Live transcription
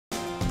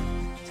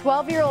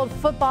12-year-old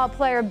football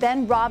player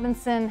Ben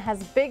Robinson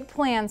has big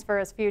plans for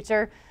his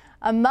future,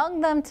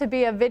 among them to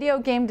be a video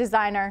game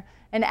designer,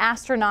 an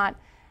astronaut,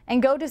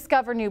 and go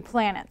discover new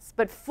planets.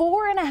 But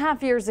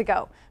 4.5 years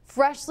ago,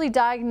 freshly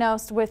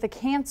diagnosed with a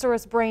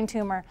cancerous brain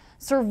tumor,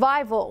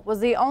 survival was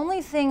the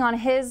only thing on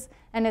his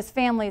and his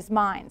family's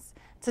minds.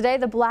 Today,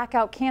 the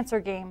Blackout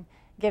cancer game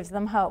gives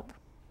them hope.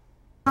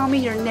 Tell me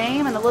your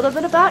name and a little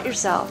bit about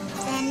yourself.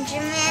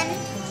 Benjamin.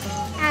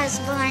 I was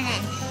born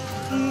at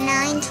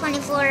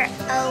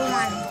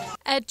 9/24/01.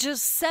 At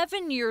just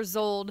 7 years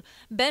old,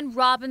 Ben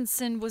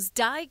Robinson was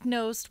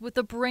diagnosed with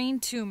a brain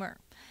tumor.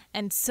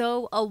 And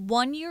so a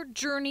 1-year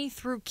journey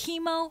through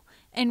chemo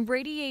and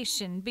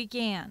radiation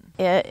began.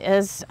 It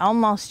is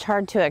almost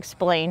hard to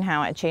explain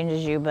how it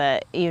changes you,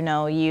 but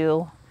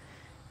you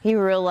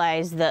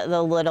realize that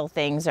the little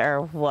things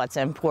are what's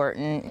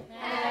important.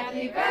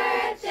 Happy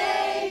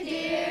birthday,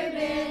 dear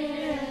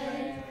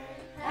Ben.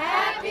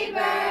 Happy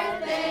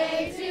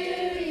birthday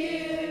to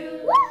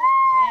you.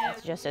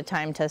 It's just a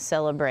time to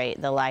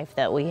celebrate the life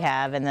that we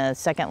have and the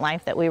second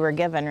life that we were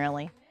given,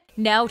 really.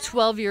 Now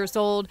 12 years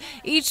old,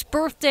 each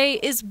birthday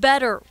is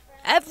better.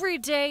 Every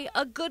day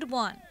a good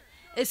one,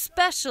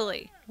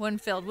 especially when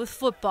filled with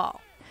football.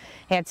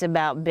 It's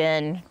about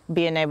Ben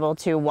being able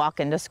to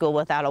walk into school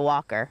without a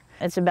walker.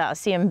 It's about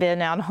seeing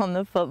Ben out on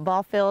the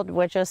football field,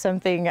 which is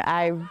something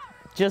I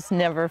just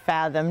never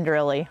fathomed,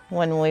 really,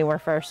 when he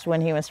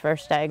was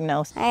first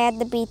diagnosed. I had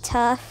to be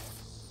tough,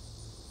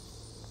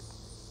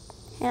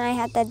 and I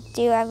had to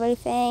do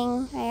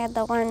everything. I had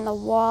to learn to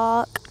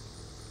walk,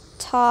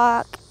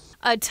 talk.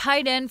 A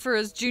tight end for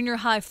his junior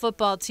high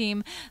football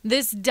team,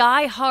 this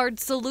die-hard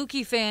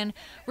Saluki fan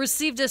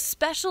received a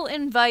special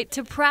invite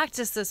to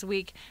practice this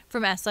week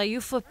from SIU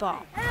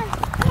football.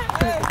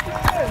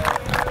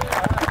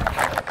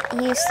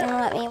 Houston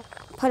let me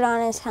put on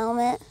his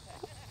helmet,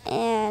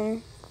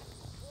 and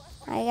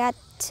I got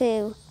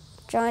to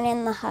join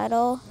in the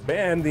huddle.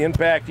 Ben, the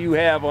impact you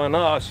have on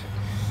us,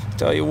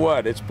 tell you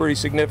what, it's pretty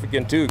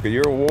significant too, because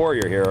you're a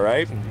warrior here,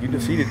 right? You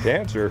defeated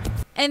cancer.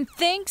 And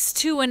thanks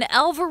to an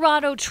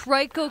Alvarado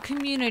Trico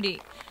community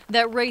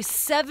that raised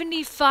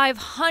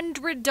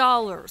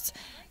 $7,500,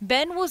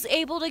 Ben was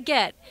able to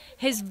get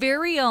his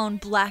very own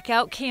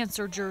Blackout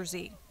cancer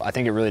jersey. I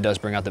think it really does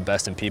bring out the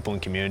best in people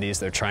and communities.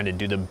 They're trying to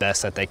do the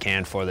best that they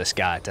can for this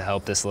guy, to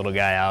help this little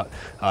guy out,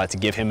 to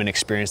give him an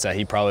experience that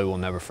he probably will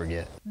never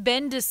forget.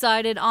 Ben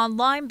decided on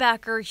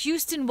linebacker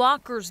Houston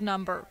Walker's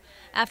number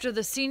after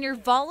the senior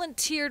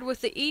volunteered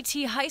with the ET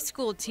high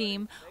school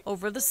team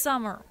over the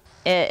summer.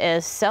 It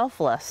is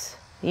selfless,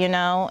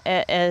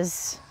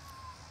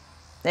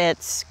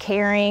 it's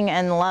caring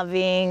and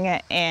loving,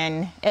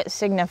 and it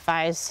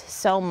signifies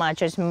so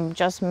much. It's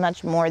just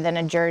much more than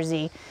a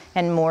jersey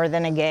and more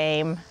than a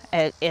game.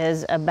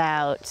 It's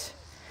about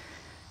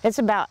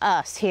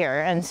us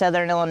here in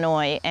Southern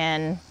Illinois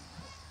and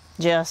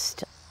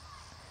just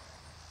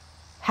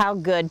how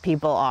good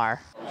people are.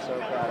 I'm so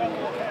proud of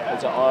you.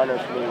 It's an honor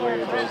for me to wear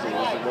your jersey.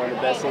 This is one of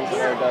the best things I've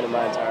ever done in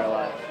my entire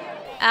life.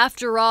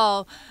 After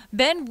all,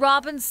 Ben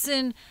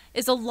Robinson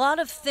is a lot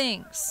of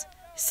things.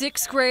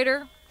 6th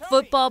grader,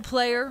 football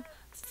player,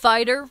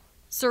 fighter,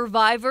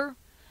 survivor,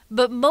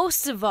 but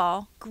most of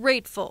all,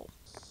 grateful.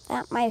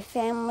 That my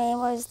family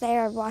was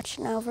there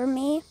watching over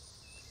me,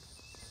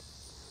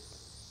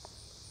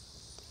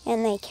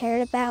 and they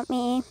cared about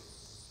me,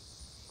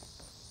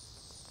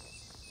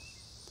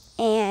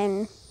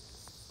 and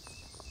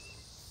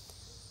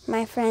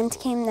my friends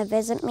came to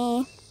visit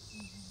me,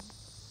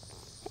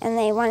 and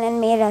they wanted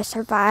me to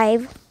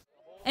survive.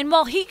 And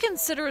while he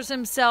considers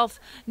himself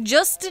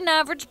just an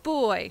average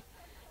boy,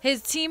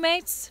 his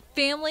teammates,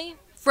 family,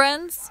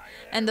 friends,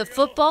 and the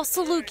football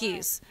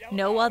Salukis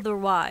know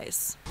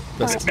otherwise.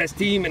 Best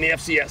team in the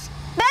FCS.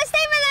 Best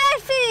team in the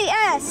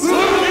FCS!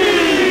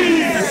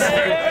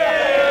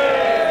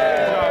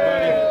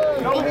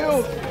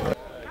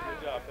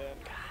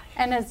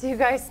 And as you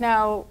guys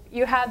know,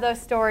 you have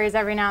those stories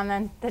every now and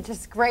then that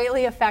just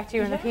greatly affect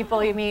you and the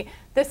people you meet.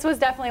 This was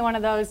definitely one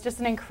of those, just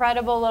an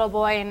incredible little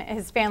boy, and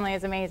his family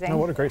is amazing. Oh,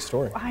 what a great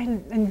story. I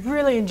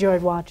really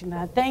enjoyed watching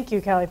that. Thank you,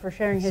 Kelly, for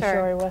sharing his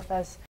story with us.